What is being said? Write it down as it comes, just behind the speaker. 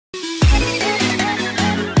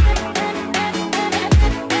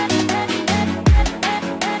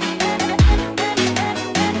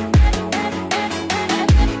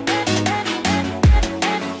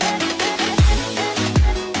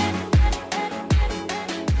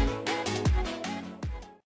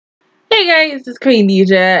Hey guys, it's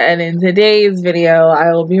Queendija, and in today's video,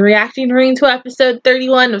 I will be reacting to episode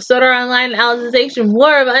 31 of Sword Art Online Alicization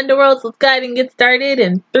War of Underworld. So let's go ahead and get started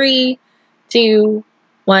in 3, 2,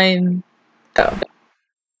 1, go.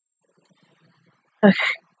 Okay,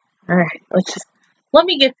 alright, let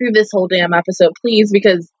me get through this whole damn episode, please,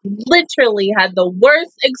 because literally had the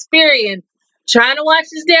worst experience trying to watch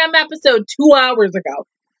this damn episode 2 hours ago.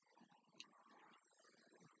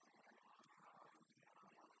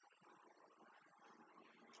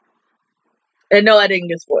 And no, I didn't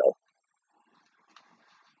get spoiled.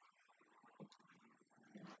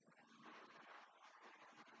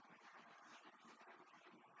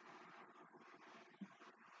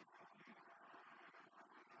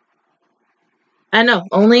 I know,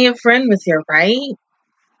 only a friend was here, right?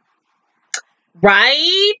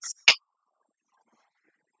 Right?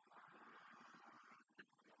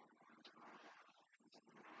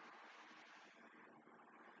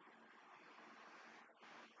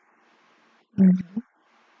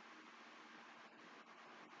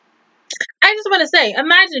 I just want to say,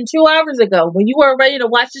 imagine 2 hours ago when you were ready to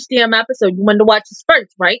watch this damn episode, you wanted to watch this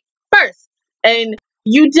first, right? First. And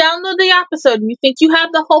you download the episode and you think you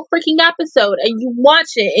have the whole freaking episode and you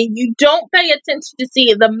watch it and you don't pay attention to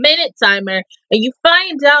see the minute timer and you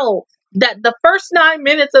find out that the first 9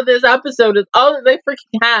 minutes of this episode is all that they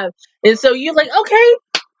freaking have. And so you're like, okay,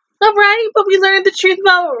 all right, but we learned the truth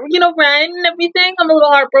about, Ren and everything. I'm a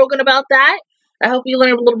little heartbroken about that. I hope you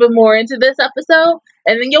learned a little bit more into this episode.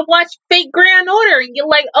 And then you'll watch Fate Grand Order and you're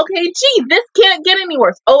like, okay, gee, this can't get any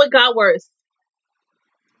worse. Oh, it got worse.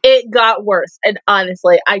 It got worse. And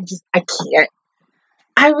honestly, I can't.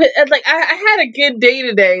 I had a good day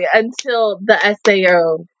today until the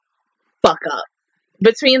SAO fuck up.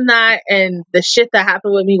 Between that and the shit that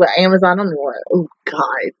happened with me with Amazon, I'm like, oh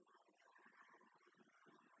God.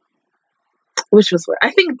 Which was worse.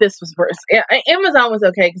 I think this was worse. Amazon was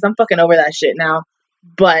okay because I'm fucking over that shit now.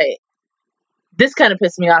 But this kind of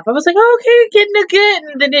pissed me off. I was like, oh, okay, getting it good.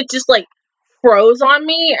 And then it just like froze on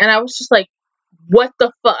me. And I was just like, what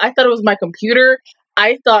the fuck? I thought it was my computer.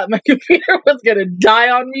 I thought my computer was going to die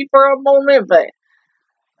on me for a moment. But,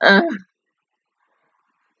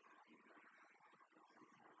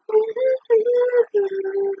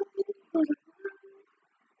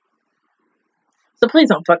 so please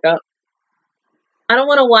don't fuck up. I don't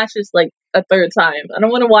want to watch this like a third time. I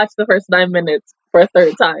don't want to watch the first 9 minutes for a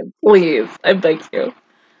third time. Please. I beg you.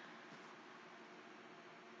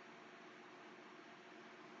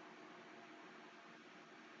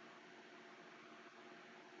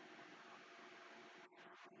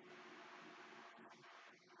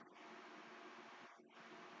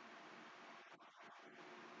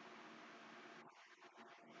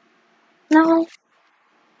 No.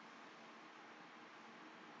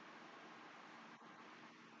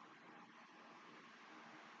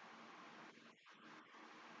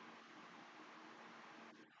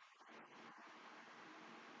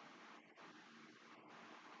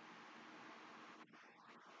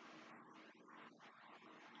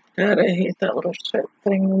 God, I hate that little shit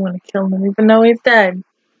thing. I want to kill him even though he's dead.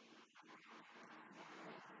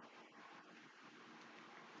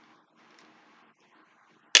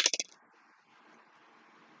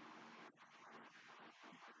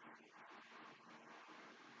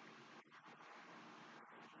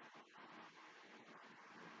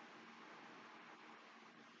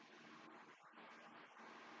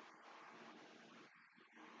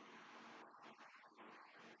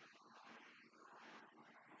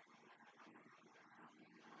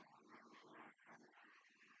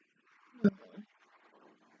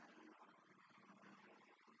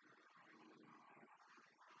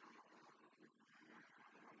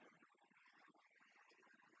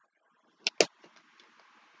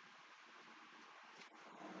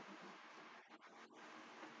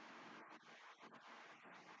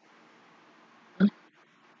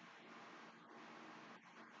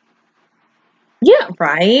 Yeah,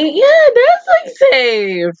 right? Yeah, that's like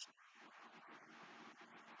safe.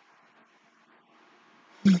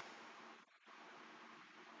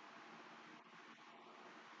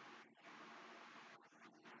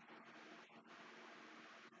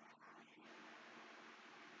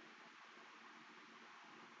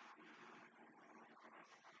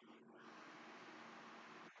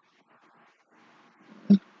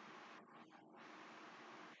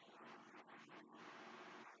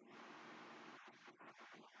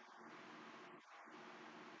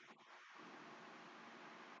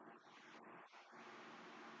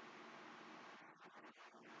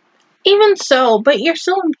 Even so, but you're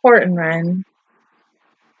so important, Ren.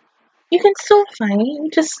 You can still fight.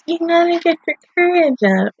 You gotta get your courage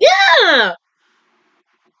up. Yeah!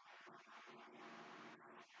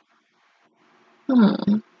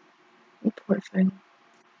 Poor thing.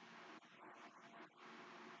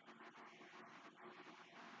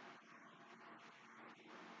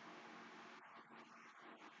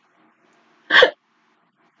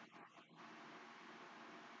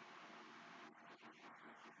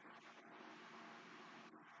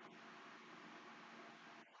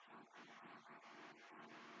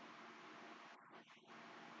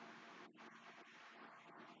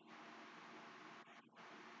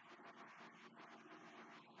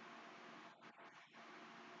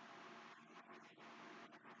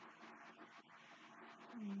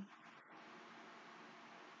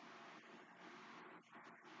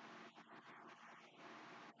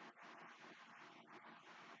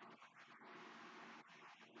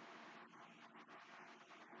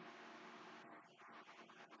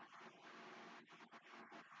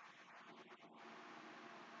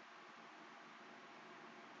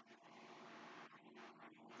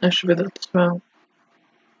 That should be the smell.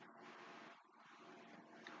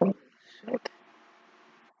 Holy shit.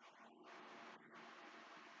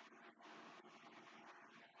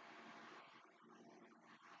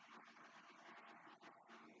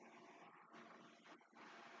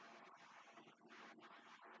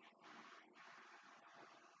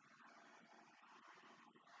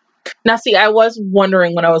 Now, see, I was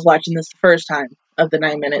wondering when I was watching this the first time of the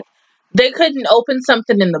 9 minutes. They couldn't open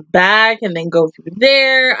something in the back and then go through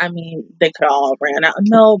there. I mean, they could all ran out.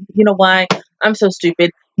 No, you know why? I'm so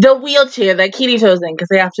stupid. The wheelchair that Kirito's in, because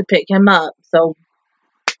they have to pick him up. So,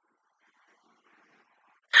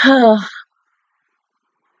 you're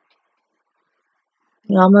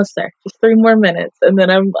almost there. Just 3 more minutes, and then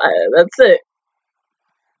that's it.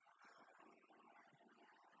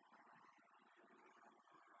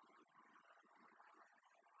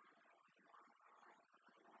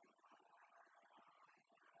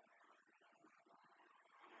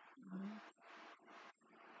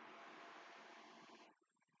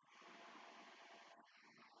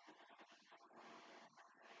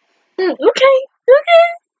 Okay.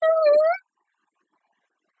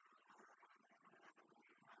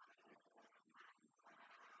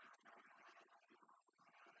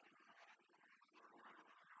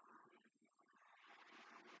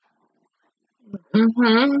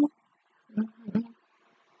 Mm-hmm.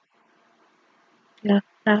 Yeah,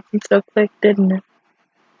 happened so quick, didn't it?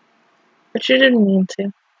 But you didn't mean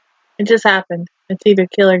to. It just happened. It's either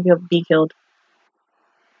kill or be killed.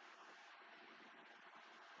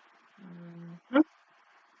 Mhm.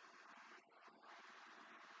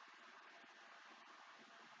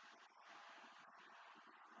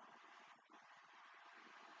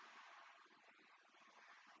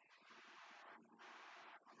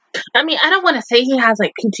 I mean, I don't want to say he has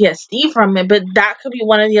like PTSD from it, but that could be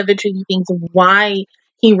one of the other tricky things of why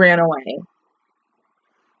he ran away.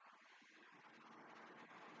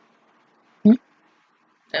 Hmm?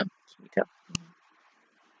 Yeah, me too.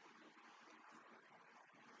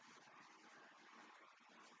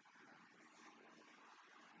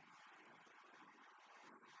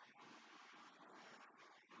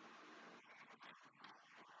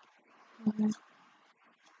 Mhm.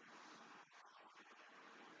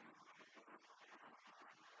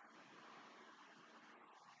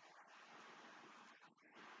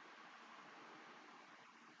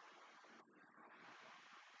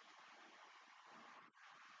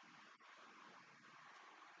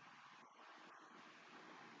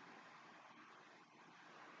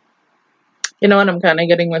 You know what I'm kind of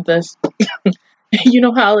getting with this? You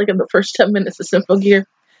know how, like, in the first 10 minutes of Simple Gear,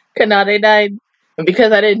 Kanade died? And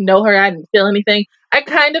because I didn't know her, I didn't feel anything. I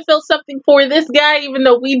kind of feel something for this guy, even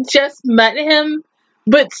though we just met him.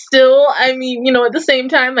 But still, I mean, you know, at the same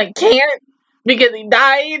time, I can't because he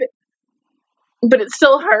died. But it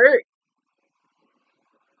still hurt.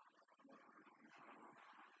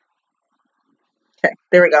 Okay,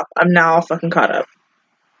 there we go. I'm now all fucking caught up.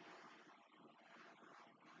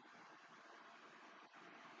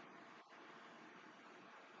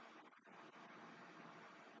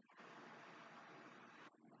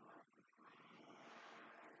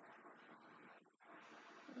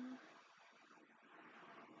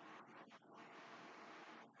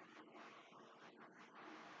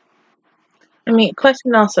 I mean,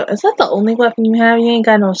 question also, is that the only weapon you have? You ain't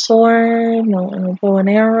got no sword, no bow and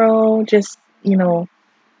arrow, just, you know,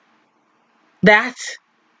 that?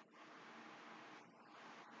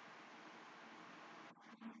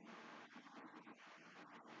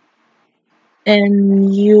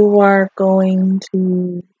 And you are going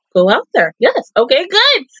to go out there. Yes. Okay,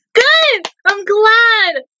 good. Good. I'm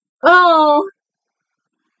glad. Oh.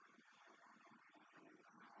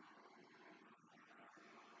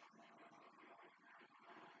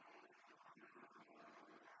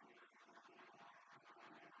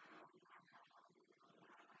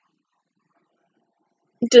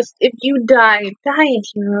 Just, if you die a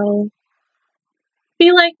hero.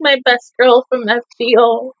 Be like my best girl from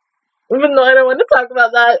FGO. Even though I don't want to talk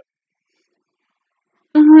about that.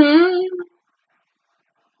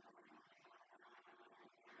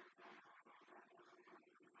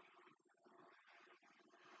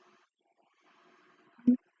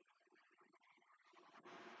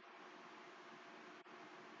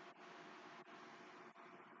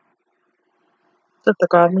 Is that the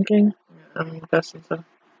Goblin King? Yeah, I'm guessing so.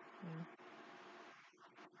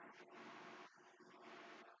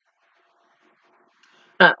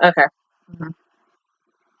 Okay.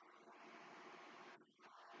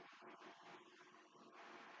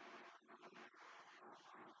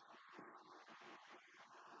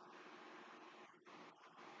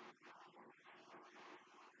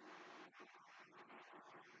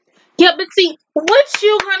 Yeah, but see, what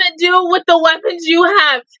you gonna do with the weapons you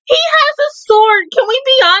have? He has a sword. Can we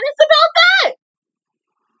be honest about that?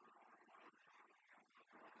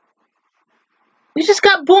 You just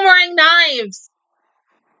got boomerang knives.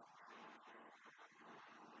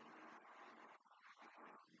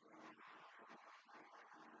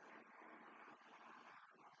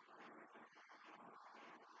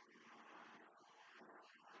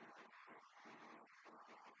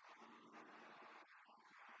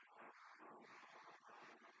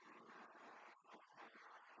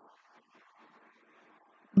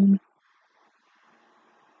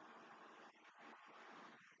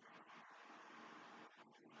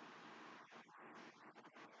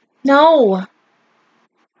 No.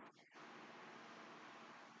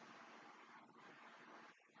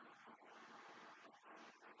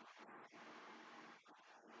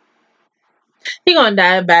 He gonna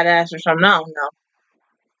die a badass or something. I don't know.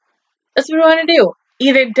 That's what we want to do.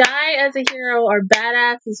 Either die as a hero or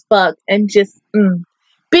badass as fuck and just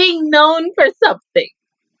being known for something.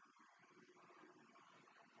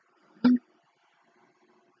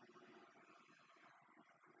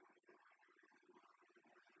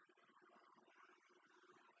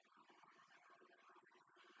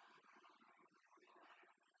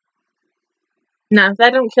 Now, if I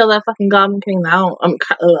don't kill that fucking Goblin King, I'm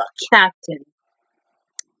Captain.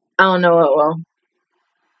 I don't know what will.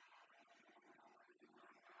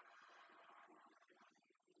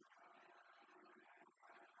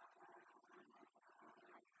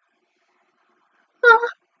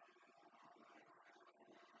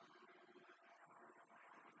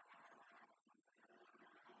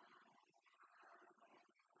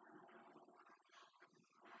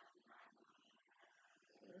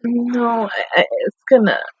 No, it's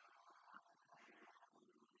gonna.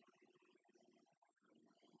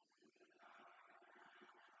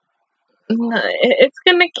 No, it's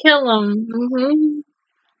gonna kill him.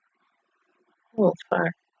 Oh,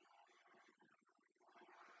 fuck.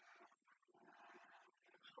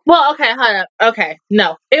 Well, okay, hold up. Okay,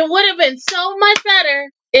 no. It would have been so much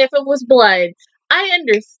better if it was blood. I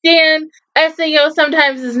understand SAO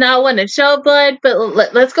sometimes is not one to show blood, but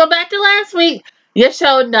let's go back to last week. You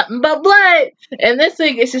showed nothing but blood. And this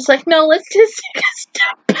week it's just like, no, let's just take a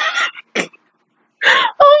step back.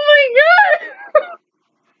 Oh my god!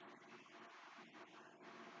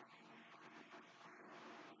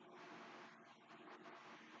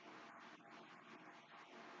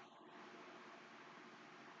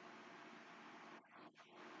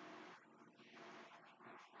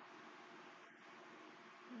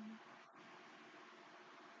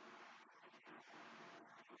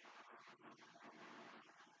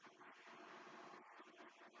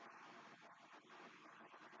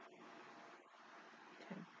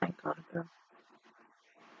 Thank God, girl.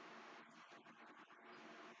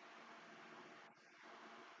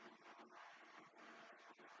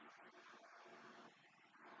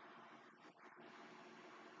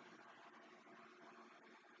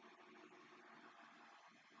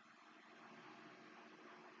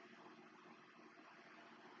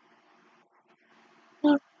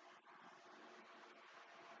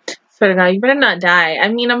 Swear to God, you better not die. I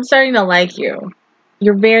mean, I'm starting to like you.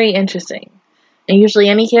 You're very interesting. And usually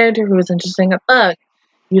any character who is interesting as fuck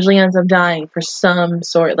usually ends up dying for some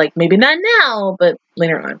sort, like maybe not now, but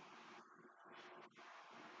later on.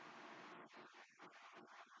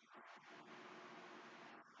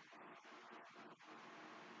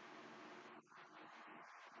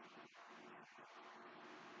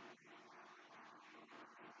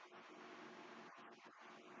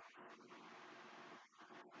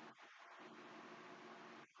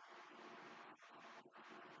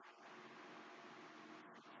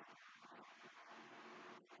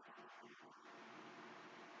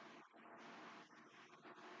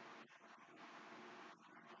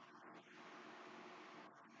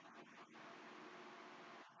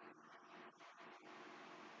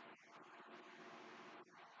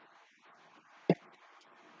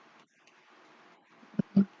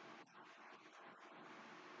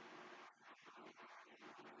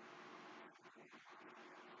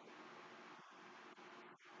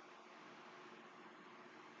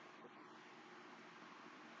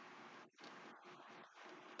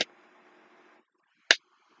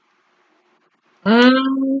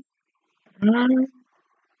 Mm, mm.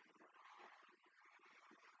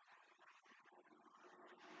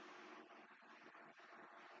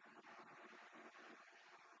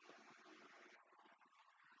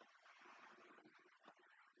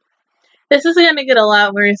 This is gonna get a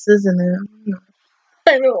lot worse, isn't it?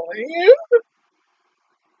 I know.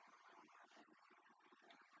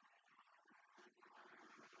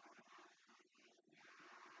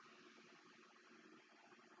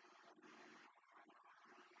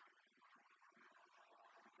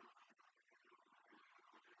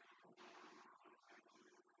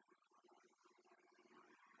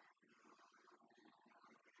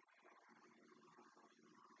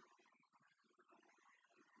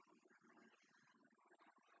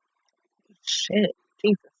 Shit.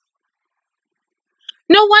 Jesus.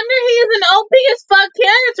 No wonder he is an OP as fuck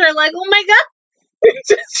character. Like, oh my god.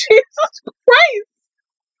 Jesus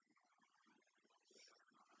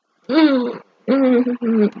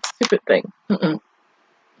Christ. Stupid thing.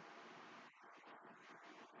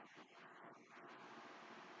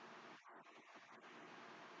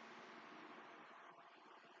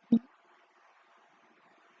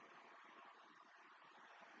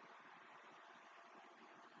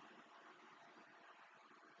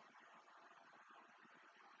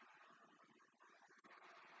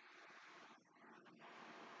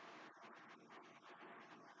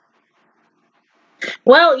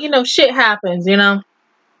 Well, shit happens,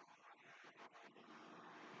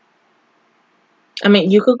 I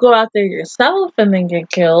mean, you could go out there yourself and then get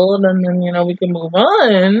killed, and then, we can move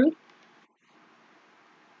on.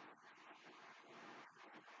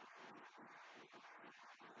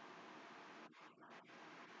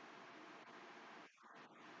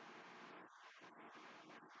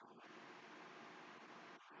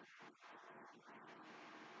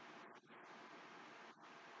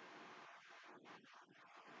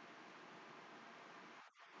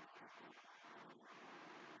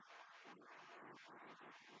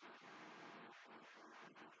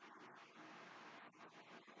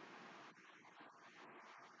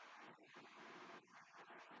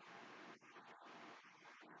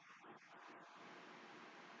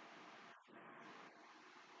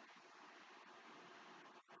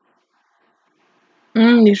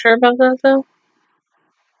 You sure about that, though?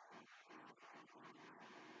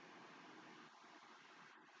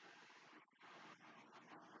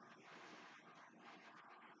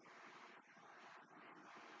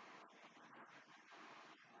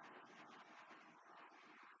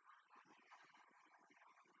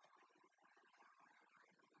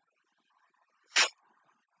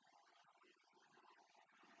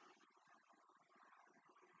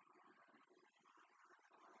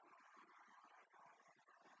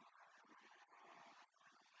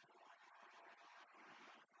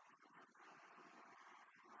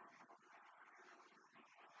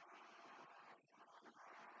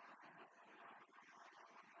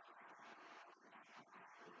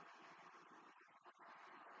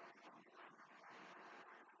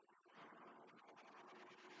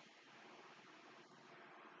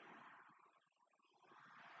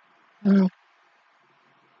 Mm.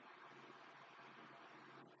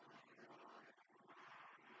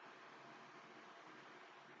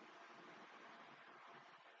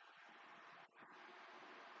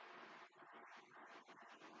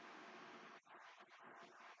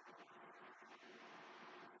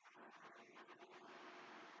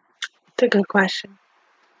 It's a good question.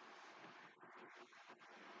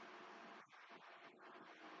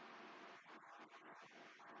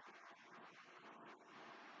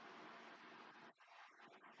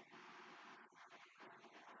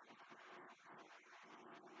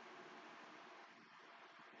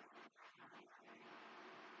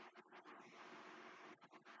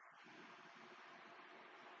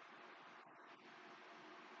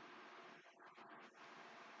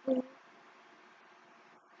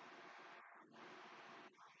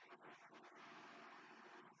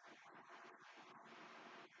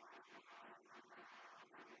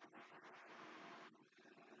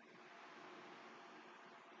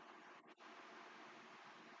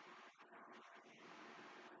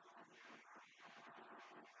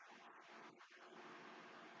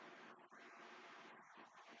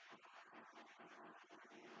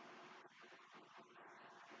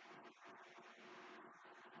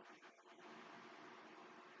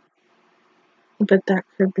 But that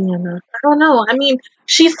could be enough. I don't know. I mean,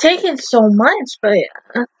 she's taken so much, but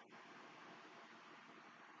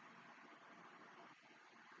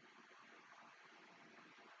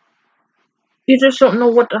you just don't know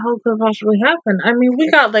what the hell could possibly happen. I mean, we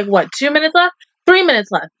got like what, 2 minutes left? 3 minutes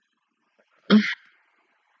left.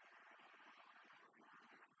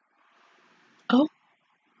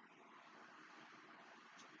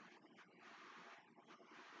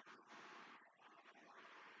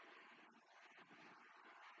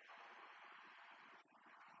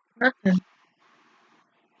 Nothing.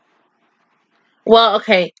 Well,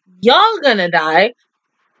 okay, y'all gonna die.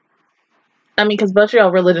 I mean, because both of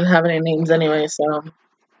y'all really didn't have any names anyway, so.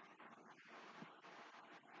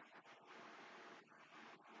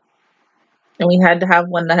 And we had to have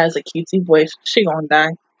one that has a cutesy voice. She gonna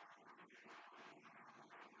die.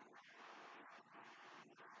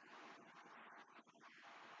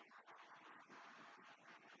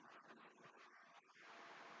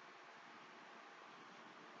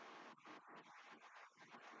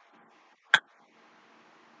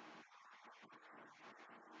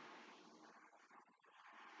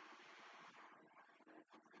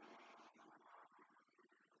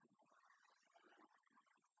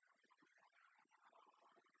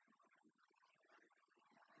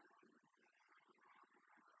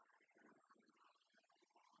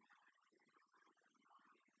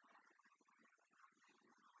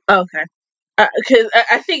 Okay. Because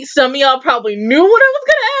I think some of y'all probably knew what I was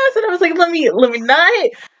gonna ask, and I was like, let me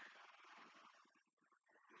not.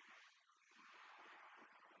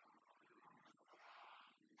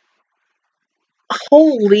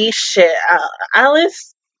 Holy shit,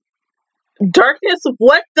 Alice, darkness,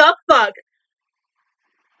 what the fuck?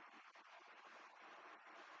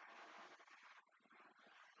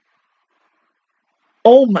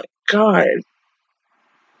 Oh my god.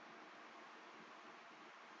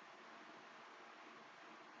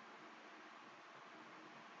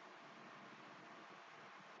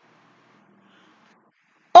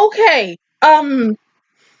 Okay,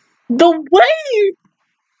 the way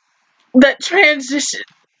that transition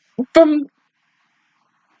from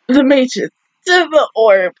the mages to the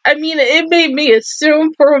orb, I mean, it made me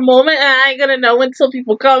assume for a moment, and I ain't gonna know until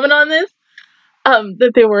people comment on this,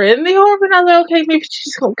 that they were in the orb, and I was like, okay, maybe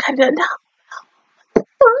she's gonna cut it down.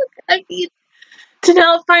 I mean, to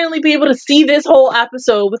now finally be able to see this whole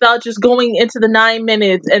episode without just going into the 9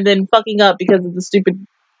 minutes and then fucking up because of the stupid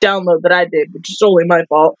download that I did, which is totally my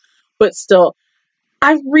fault. But still,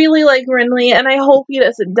 I really like Renly, and I hope he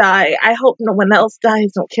doesn't die. I hope no one else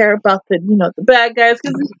dies. Don't care about the bad guys,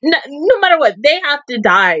 because no matter what, they have to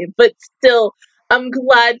die. But still, I'm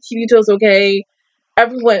glad Kirito's okay.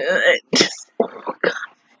 Everyone, just, oh God.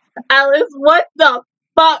 Alice, what the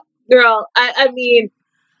fuck, girl? I mean,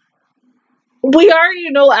 we already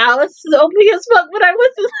know Alice is OP as fuck, but I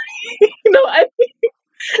wasn't, I think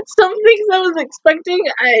some things I was expecting,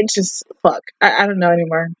 I just, fuck. I don't know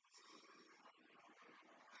anymore.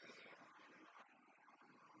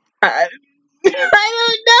 I,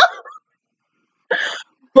 I don't know.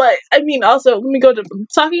 But, I mean, also, let me go to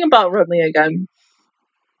talking about Renly again.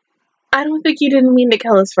 I don't think he didn't mean to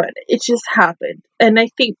kill his friend. It just happened. And I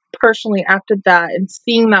think personally after that and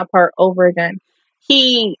seeing that part over again,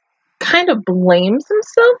 he kind of blames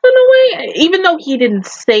himself in a way. Even though he didn't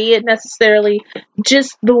say it necessarily,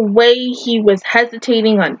 just the way he was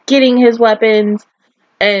hesitating on getting his weapons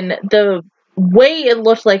and the way it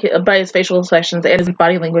looked like by his facial expressions and his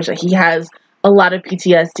body language that he has a lot of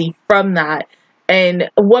PTSD from that. And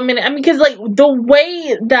 1 minute, I mean, because like the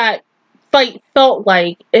way that fight felt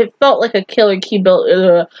like, it felt like a killer key built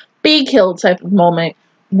be killed type of moment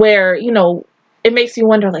where it makes you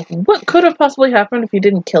wonder like what could have possibly happened if he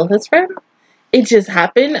didn't kill his friend. It just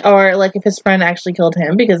happened, or like if his friend actually killed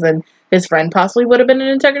him, because then his friend possibly would have been an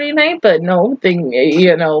integrity knight. But no thing,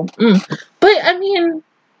 but I mean,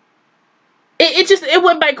 it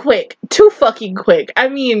went by quick. Too fucking quick. I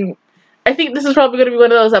mean, I think this is probably going to be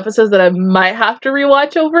one of those episodes that I might have to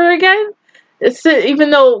rewatch over again.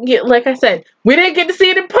 Even though, like I said, we didn't get to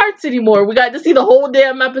see it in parts anymore. We got to see the whole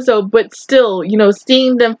damn episode, but still,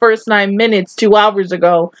 seeing them first 9 minutes 2 hours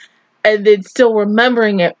ago, and then still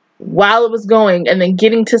remembering it while it was going, and then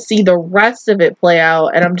getting to see the rest of it play out,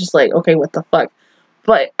 and I'm just like, okay, what the fuck?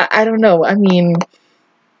 But I don't know. I mean,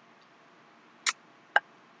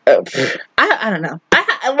 I don't know.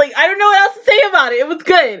 I don't know what else to say about it. It was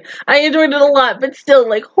good. I enjoyed it a lot, but still,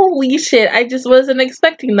 like, holy shit, I just wasn't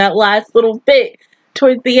expecting that last little bit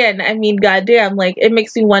towards the end. I mean, goddamn, like, it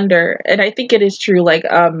makes me wonder, and I think it is true, like,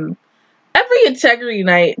 every integrity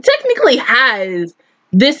knight technically has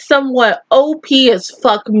this somewhat OP as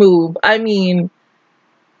fuck move. I mean,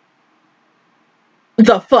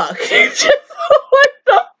 the fuck? Just, what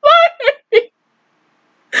the fuck?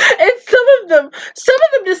 And some of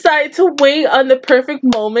them decide to wait on the perfect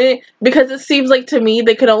moment because it seems like to me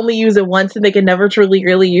they could only use it once and they can never truly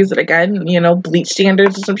really use it again, bleach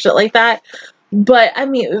standards or some shit like that. But I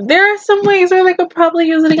mean, there are some ways where they could probably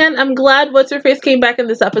use it again. I'm glad What's Her Face came back in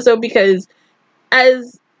this episode because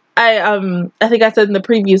as I think I said in the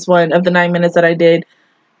previous one of the 9 minutes that I did,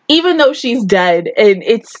 even though she's dead, and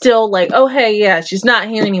it's still like, oh hey, yeah, she's not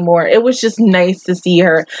here anymore. It was just nice to see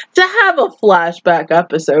her, to have a flashback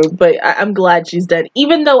episode, but I'm glad she's dead.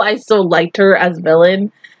 Even though I still liked her as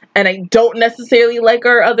villain, and I don't necessarily like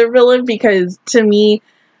our other villain, because to me,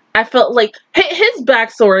 I felt like his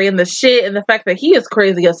backstory and the shit and the fact that he is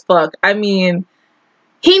crazy as fuck. I mean,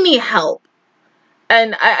 he need help.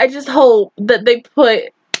 And I just hope that they put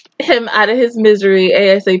him out of his misery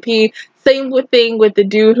ASAP. Same thing with the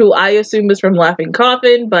dude who I assume is from Laughing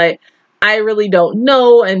Coffin, but I really don't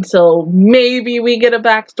know until maybe we get a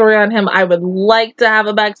backstory on him. I would like to have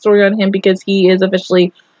a backstory on him because he is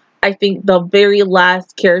officially, I think, the very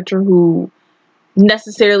last character who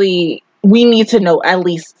necessarily we need to know at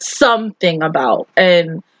least something about.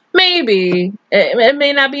 And maybe it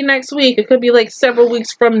may not be next week. It could be like several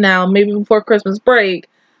weeks from now, maybe before Christmas break.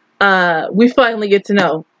 We finally get to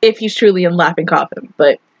know if he's truly in Laughing Coffin.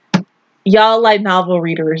 But y'all light novel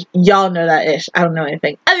readers, y'all know that ish. I don't know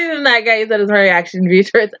anything. Other than that, guys, that is my reaction review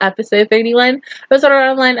towards episode 31 of Sword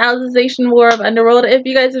Art Online Alicization War of Underworld. If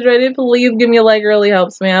you guys enjoyed it, please give me a like. It really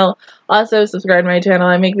helps me out. Also, subscribe to my channel.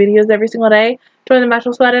 I make videos every single day. Join the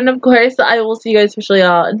Magical Squad. And of course, I will see you guys officially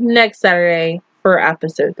all next Saturday for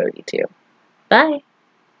episode 32. Bye.